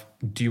yourself,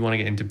 do you want to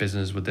get into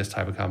business with this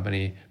type of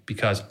company?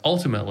 Because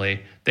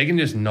ultimately, they can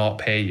just not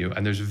pay you,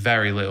 and there's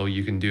very little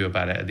you can do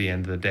about it at the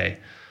end of the day.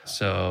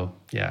 So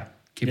yeah,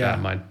 keep that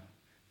in mind.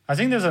 I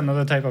think there's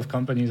another type of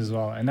companies as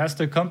well, and that's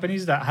the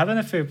companies that have an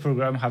affiliate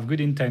program, have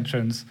good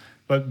intentions,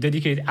 but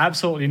dedicate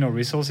absolutely no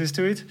resources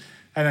to it,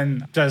 and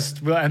then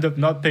just will end up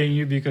not paying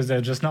you because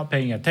they're just not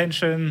paying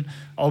attention,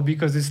 or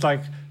because it's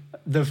like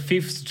the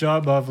fifth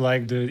job of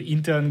like the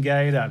intern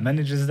guy that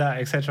manages that,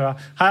 etc.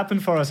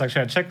 Happened for us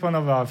actually. I checked one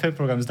of our affiliate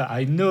programs that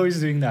I know is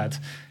doing that,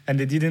 and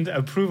they didn't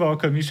approve our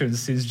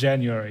commissions since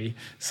January.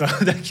 So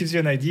that gives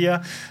you an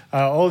idea.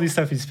 All this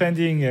stuff is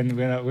pending, and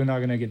we're not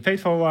going to get paid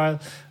for a while.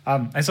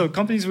 And so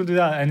companies will do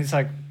that, and it's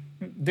like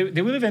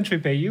they will eventually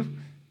pay you,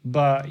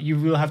 but you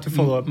will have to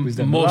follow up with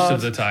them most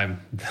of the time.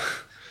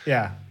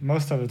 Yeah,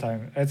 most of the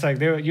time. It's like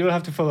you will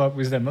have to follow up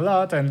with them a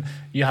lot, and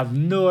you have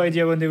no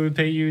idea when they will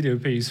pay you. They will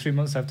pay you 3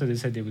 months after they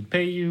said they would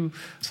pay you.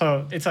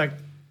 So it's like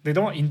they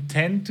don't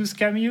intend to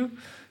scam you,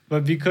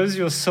 but because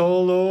you're so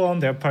low on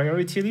their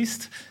priority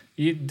list,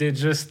 they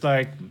just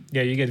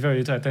you get very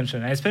little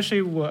attention. And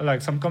especially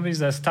like some companies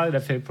that started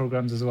affiliate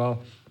programs as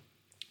well.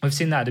 We've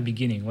seen that at the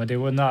beginning when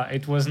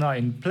it was not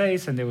in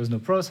place and there was no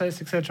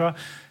process, etc.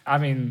 I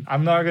mean,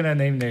 I'm not going to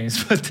name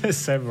names, but there's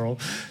several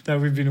that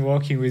we've been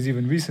working with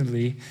even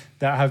recently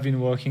that have been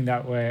working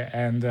that way.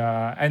 And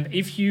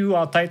if you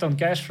are tight on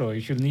cash flow,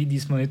 if you need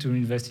this money to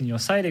invest in your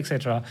site,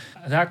 etc.,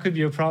 that could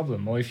be a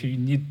problem. Or if you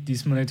need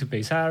this money to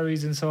pay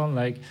salaries and so on,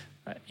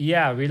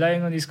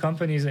 relying on these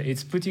companies,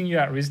 it's putting you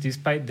at risk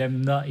despite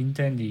them not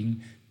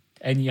intending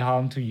any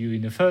harm to you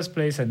in the first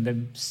place, and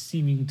them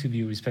seeming to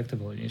be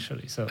respectable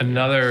initially. So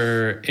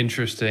another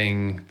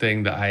interesting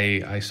thing that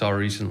I saw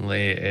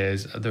recently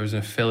is there was an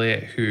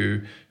affiliate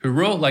who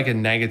wrote like a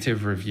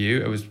negative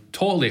review. It was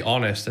totally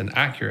honest and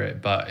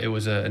accurate, but it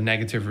was a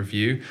negative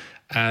review,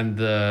 and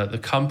the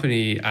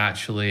company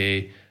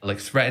actually like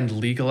threatened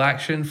legal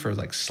action for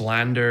like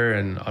slander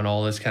and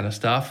all this kind of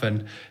stuff.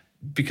 And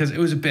because it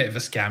was a bit of a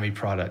scammy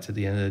product at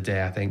the end of the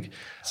day, I think.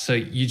 So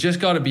you just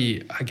got to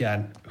be,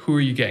 again, who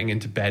are you getting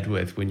into bed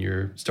with when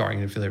you're starting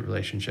an affiliate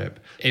relationship?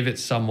 If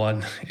it's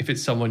someone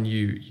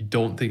you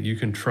don't think you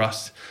can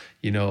trust,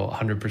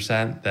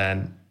 100%,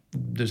 then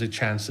there's a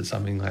chance that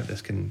something like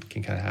this can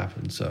kind of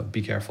happen. So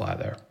be careful out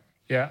there.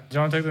 Yeah. Do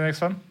you want to take the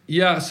next one?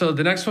 Yeah. So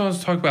the next one I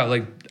was talking about,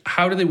 like,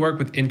 how do they work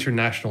with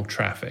international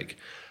traffic?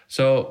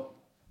 So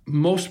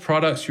most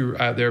products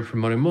you're out there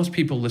promoting, most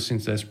people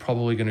listening to this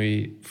probably going to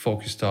be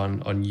focused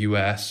on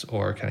US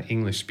or kind of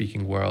English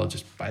speaking world,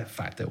 just by the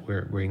fact that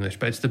we're English,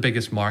 but it's the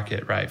biggest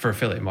market, right, for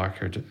affiliate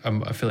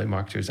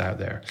marketers out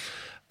there.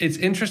 It's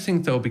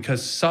interesting though,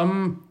 because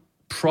some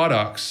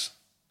products,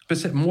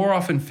 more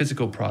often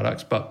physical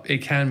products, but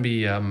it can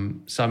be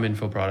some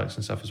info products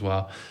and stuff as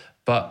well.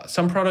 But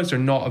some products are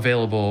not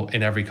available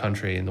in every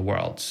country in the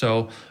world.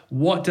 So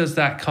what does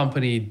that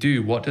company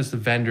do? What does the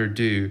vendor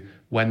do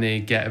when they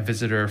get a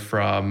visitor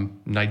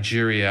from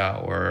Nigeria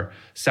or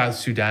South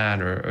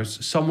Sudan or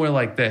somewhere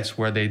like this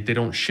where they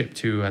don't ship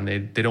to and they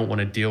don't want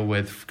to deal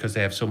with because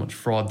they have so much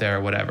fraud there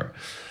or whatever?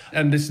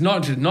 And it's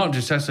not just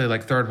necessarily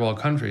like third world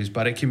countries,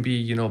 but it can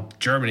be,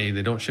 Germany.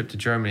 They don't ship to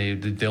Germany.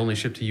 They only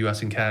ship to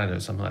US and Canada or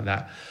something like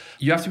that.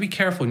 You have to be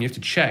careful and you have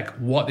to check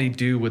what they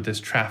do with this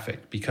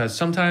traffic, because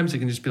sometimes it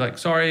can just be like,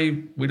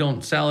 sorry, we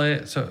don't sell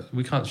it, so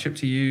we can't ship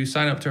to you,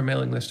 sign up to our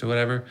mailing list or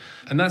whatever.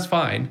 And that's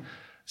fine.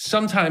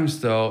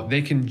 Sometimes, though,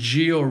 they can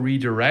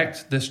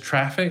geo-redirect this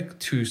traffic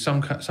to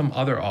some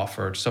other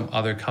offer, some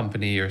other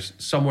company or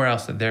somewhere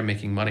else that they're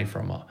making money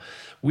from,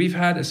 We've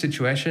had a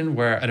situation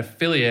where an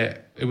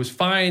affiliate, it was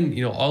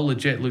fine, all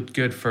legit, looked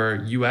good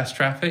for US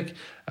traffic,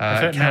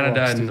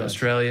 Canada and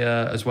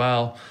Australia as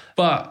well.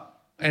 But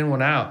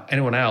anyone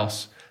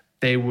else,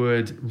 they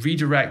would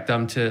redirect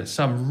them to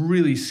some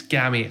really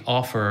scammy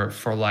offer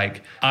for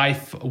like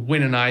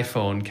win an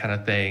iPhone kind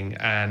of thing.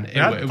 And we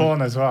had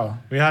porn as well.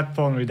 We had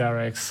porn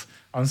redirects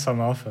on some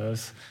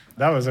offers.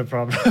 That was a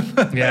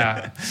problem.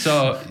 Yeah.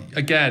 So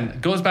again,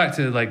 it goes back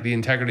to like the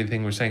integrity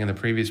thing we were saying in the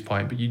previous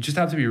point, but you just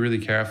have to be really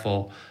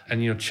careful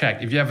and,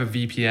 check. If you have a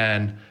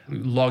VPN,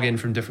 log in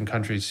from different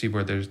countries, see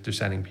where they're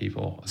sending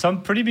people.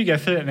 Some pretty big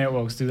affiliate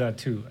networks do that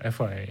too,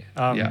 FYI.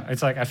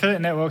 It's like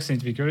affiliate networks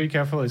need to be really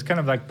careful. It's kind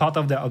of like part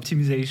of their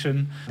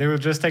optimization. They will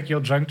just take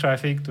your junk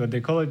traffic, what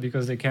they call it,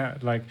 because they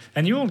can't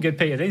and you won't get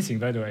paid anything,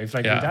 by the way. If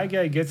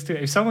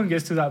if someone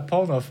gets to that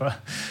porn offer,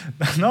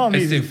 not only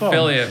it's the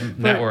affiliate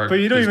network, but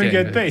you don't even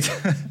get paid.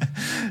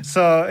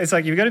 So it's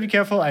like, you've got to be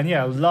careful. And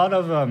a lot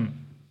of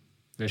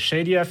the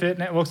shady affiliate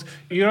networks,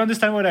 you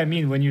understand what I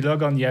mean when you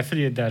log on the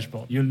affiliate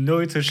dashboard. You'll know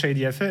it's a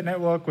shady affiliate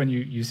network when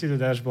you see the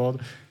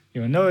dashboard.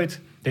 You'll know it.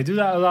 They do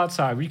that a lot.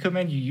 So I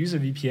recommend you use a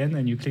VPN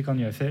and you click on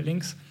your affiliate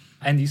links.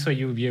 And this way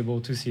you'll be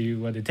able to see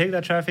where they take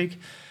that traffic.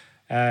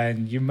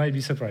 And you might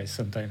be surprised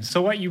sometimes.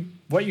 So what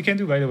you can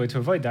do, by the way, to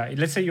avoid that,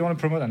 let's say you want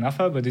to promote an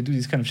offer, but they do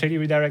this kind of shady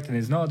redirect and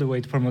there's no other way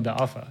to promote that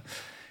offer.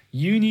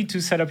 You need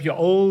to set up your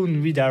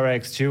own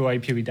redirects,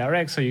 geo-IP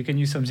redirects. So you can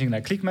use something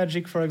like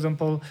ClickMagick, for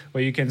example,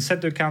 where you can set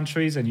the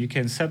countries and you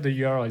can set the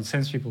URL it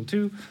sends people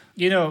to.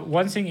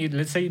 One thing,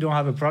 let's say you don't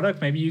have a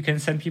product, maybe you can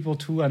send people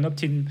to an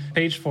opt-in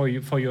page for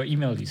your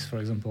email list, for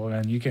example,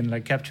 and you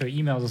can capture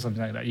emails or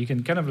something like that. You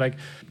can kind of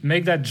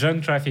make that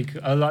junk traffic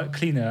a lot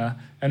cleaner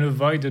and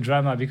avoid the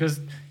drama, because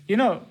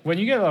when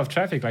you get a lot of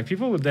traffic,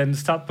 people would then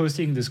start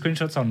posting the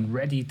screenshots on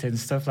Reddit and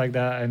stuff like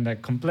that,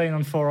 and complain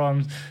on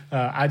forums,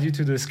 add you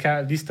to the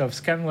list of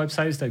scam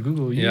websites that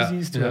Google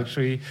uses to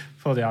actually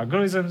for their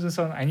algorithms and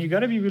so on. And you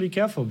got to be really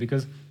careful,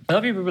 because a lot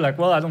of people will be like,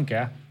 well, I don't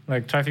care,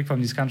 traffic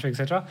from this country,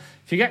 etc.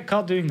 If you get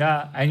caught doing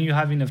that and you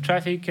have enough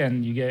traffic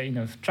and you get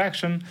enough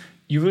traction,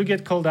 you will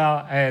get called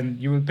out and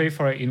you will pay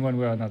for it in one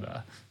way or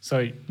another.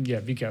 So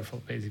be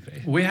careful,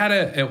 basically. We had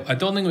I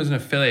don't think it was an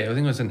affiliate. I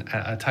think it was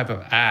a type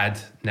of ad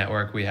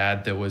network we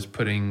had that was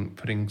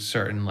putting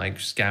certain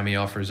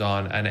scammy offers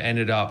on, and it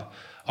ended up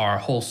our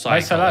whole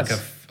site got did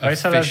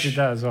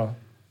that as well.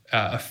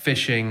 A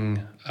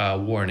phishing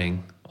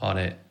warning on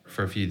it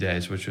for a few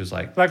days, which was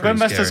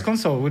Webmaster's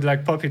Console would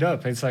pop it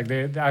up. It's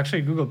they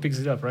actually Google picks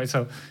it up, right?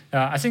 So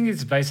I think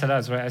it's by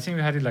Salads, right? I think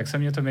we had it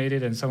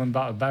semi-automated and someone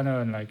bought a banner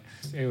and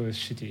it was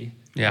shitty.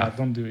 Yeah.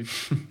 Don't do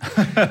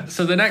it.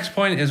 So the next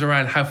point is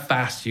around how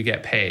fast you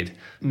get paid.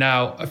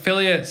 Now,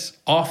 affiliate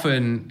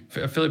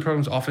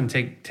programs often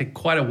take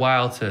quite a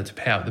while to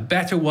pay out. The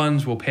better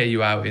ones will pay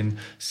you out in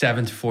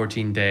 7 to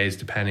 14 days,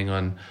 depending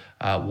on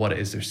what it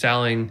is they're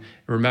selling.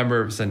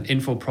 Remember, if it's an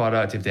info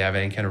product, if they have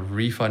any kind of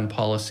refund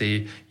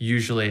policy,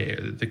 usually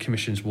the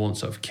commissions won't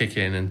sort of kick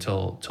in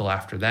until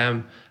after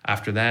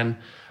then.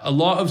 A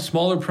lot of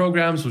smaller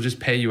programs will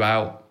just pay you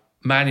out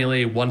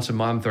manually once a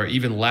month, or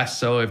even less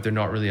so if they're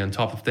not really on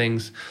top of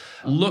things.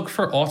 Look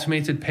for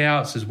automated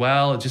payouts as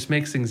well. It just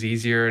makes things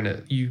easier,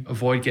 and you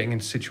avoid getting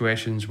into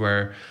situations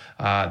where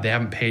they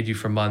haven't paid you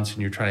for months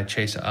and you're trying to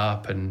chase it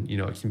up, and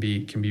it can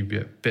be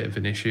a bit of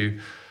an issue.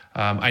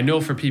 I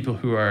know for people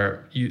who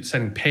are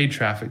sending paid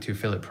traffic to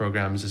affiliate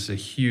programs, this is a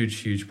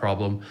huge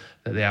problem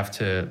that they have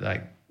to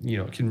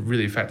it can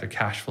really affect their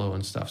cash flow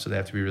and stuff. So they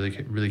have to be really,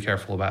 really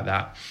careful about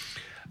that.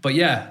 But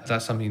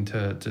that's something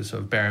to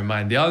sort of bear in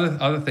mind. The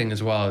other thing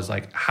as well is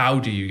how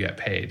do you get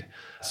paid?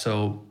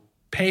 So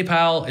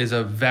PayPal is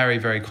a very,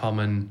 very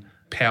common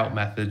payout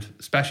method,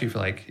 especially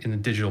for in the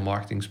digital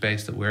marketing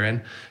space that we're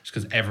in, just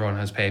because everyone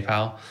has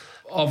PayPal.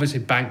 Obviously,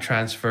 bank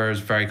transfer is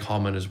very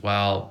common as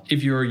well.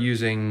 If you're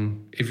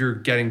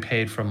getting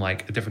paid from a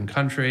different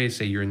country,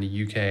 say you're in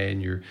the UK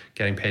and you're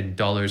getting paid in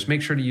dollars,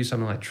 make sure to use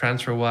something like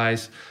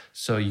TransferWise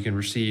so you can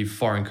receive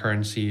foreign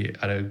currency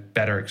at a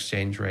better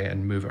exchange rate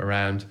and move it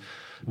around.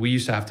 We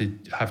used to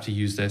have to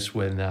use this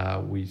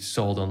when we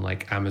sold on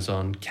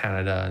Amazon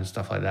Canada and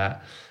stuff like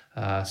that.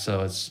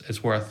 So it's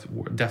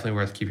definitely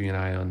worth keeping an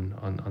eye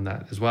on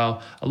that as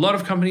well. A lot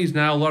of companies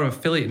now, a lot of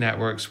affiliate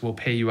networks will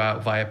pay you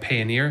out via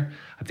Payoneer.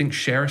 I think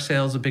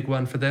ShareSale is a big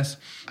one for this.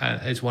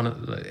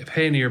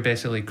 Payoneer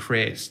basically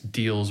creates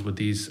deals with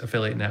these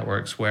affiliate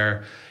networks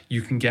where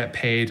you can get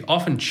paid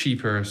often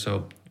cheaper,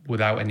 so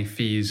without any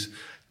fees,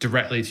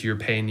 directly to your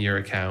Payoneer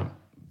account.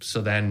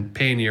 So then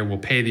Payoneer will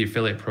pay the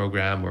affiliate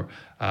program or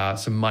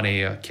some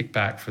money, a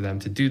kickback for them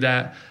to do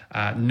that,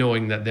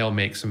 knowing that they'll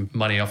make some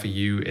money off of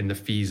you in the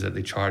fees that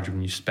they charge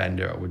when you spend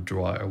it or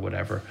withdraw it or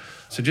whatever.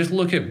 So just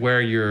look at where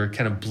you're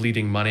kind of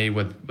bleeding money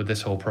with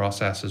this whole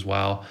process as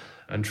well,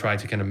 and try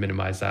to kind of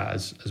minimize that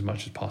as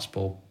much as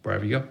possible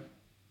wherever you go.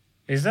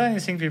 Is there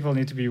anything people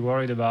need to be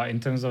worried about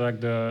in terms of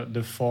like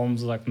the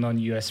forms, like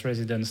non-US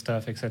resident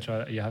stuff, etc.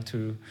 that you have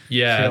to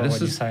fill when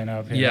you sign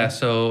up?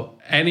 So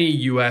any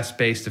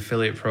US-based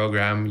affiliate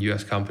program,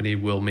 US company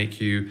will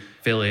make you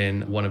fill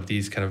in one of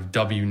these kind of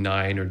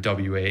W-9 or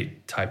W-8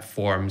 type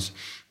forms.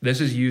 This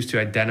is used to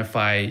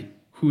identify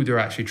who they're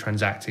actually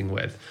transacting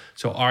with.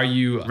 So are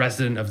you a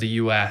resident of the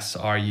US?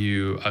 Are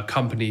you a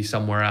company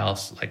somewhere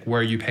else? Like, where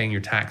are you paying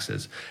your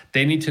taxes?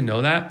 They need to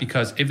know that,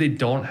 because if they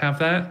don't have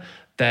that,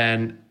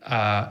 then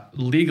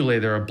legally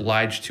they're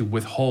obliged to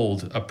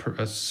withhold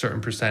a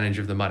certain percentage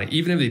of the money.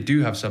 Even if they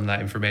do have some of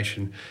that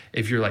information,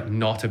 if you're like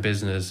not a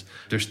business,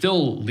 they're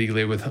still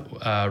legally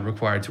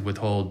required to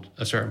withhold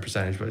a certain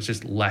percentage, but it's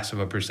just less of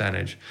a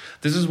percentage.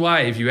 This is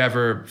why if you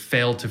ever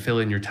fail to fill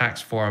in your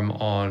tax form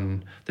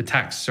on the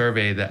tax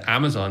survey that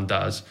Amazon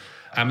does,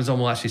 Amazon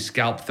will actually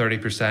scalp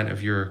 30%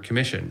 of your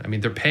commission. I mean,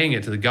 they're paying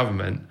it to the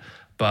government,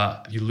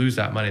 but you lose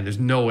that money. There's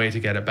no way to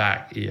get it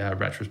back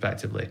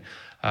retrospectively.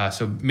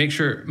 So make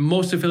sure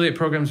most affiliate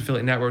programs,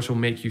 affiliate networks will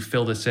make you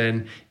fill this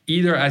in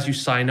either as you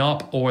sign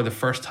up or the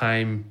first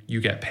time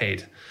you get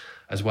paid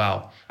as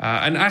well.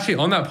 And actually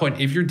on that point,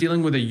 if you're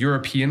dealing with a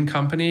European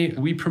company,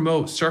 we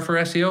promote Surfer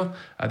SEO.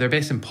 They're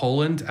based in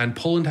Poland, and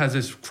Poland has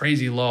this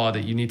crazy law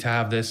that you need to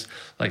have this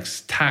like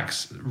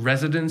tax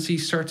residency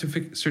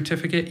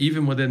certificate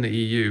even within the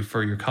EU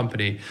for your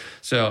company.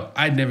 So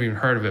I'd never even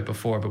heard of it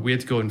before, but we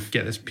had to go and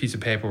get this piece of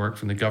paperwork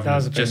from the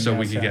government just so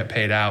we could get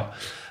paid out.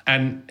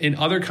 And in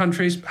other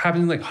countries,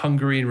 happening like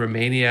Hungary and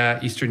Romania,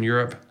 Eastern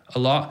Europe, a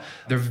lot,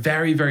 they're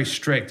very, very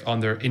strict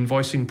on their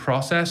invoicing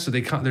process. So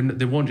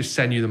they won't just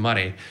send you the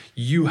money.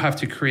 You have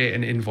to create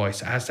an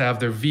invoice. It has to have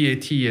their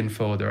VAT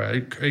info, their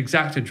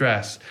exact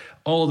address.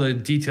 All the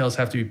details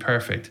have to be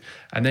perfect.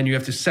 And then you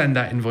have to send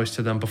that invoice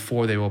to them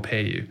before they will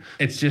pay you.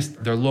 It's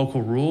just their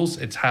local rules.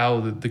 It's how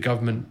the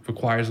government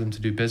requires them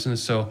to do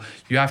business. So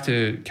you have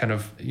to kind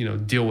of,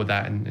 deal with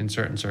that in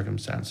certain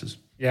circumstances.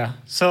 Yeah.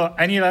 So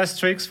any last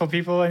tricks for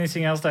people?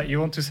 Anything else that you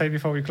want to say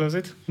before we close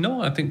it?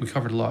 No, I think we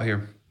covered a lot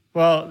here.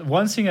 Well,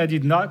 one thing I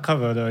did not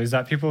cover, though, is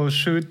that people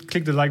should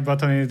click the like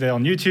button if they're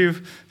on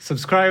YouTube,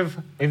 subscribe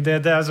if they're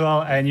there as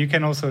well, and you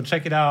can also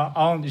check the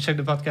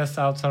podcast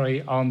out,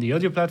 on the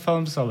audio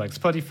platforms, so like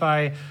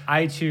Spotify,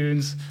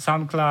 iTunes,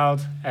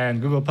 SoundCloud,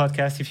 and Google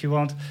Podcast if you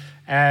want.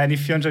 And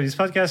if you enjoyed this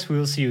podcast, we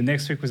will see you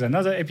next week with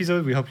another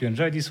episode. We hope you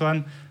enjoyed this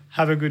one.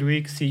 Have a good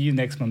week. See you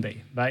next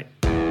Monday. Bye.